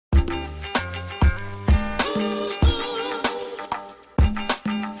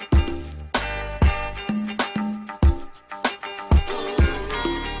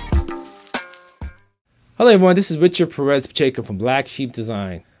Hello everyone, this is Richard Perez-Pacheco from Black Sheep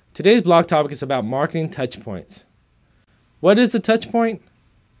Design. Today's blog topic is about marketing touchpoints. What is the touchpoint?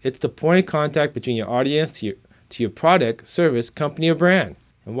 It's the point of contact between your audience to your product, service, company, or brand.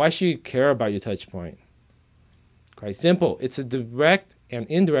 And why should you care about your touchpoint? Quite simple. It's a direct and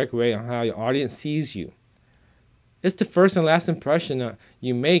indirect way on how your audience sees you. It's the first and last impression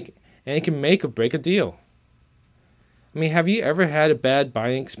you make, and it can make or break a deal. I mean, have you ever had a bad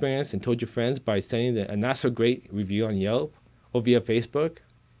buying experience and told your friends by sending a not-so-great review on Yelp or via Facebook?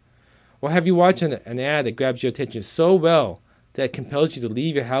 Or have you watched an ad that grabs your attention so well that it compels you to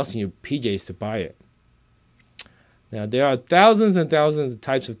leave your house in your PJs to buy it? Now, there are thousands and thousands of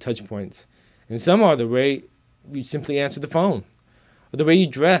types of touch points, and some are the way you simply answer the phone, or the way you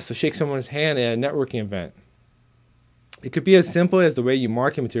dress or shake someone's hand at a networking event. It could be as simple as the way your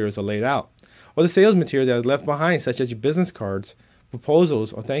marketing materials are laid out, or the sales material that is left behind, such as your business cards,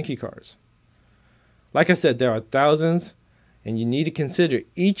 proposals, or thank you cards. Like I said, there are thousands, and you need to consider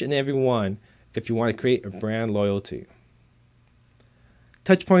each and every one if you want to create a brand loyalty.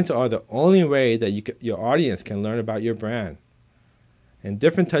 Touchpoints are the only way that your audience can learn about your brand, and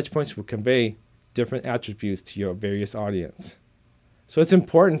different touchpoints will convey different attributes to your various audience. So it's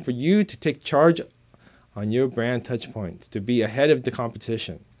important for you to take charge on your brand touchpoints to be ahead of the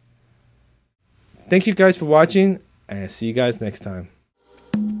competition. Thank you guys for watching, and see you guys next time.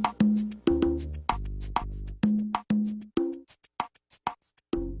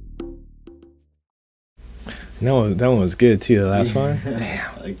 That one was good too, the last one.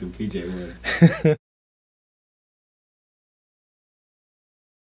 Damn. I like the PJ one.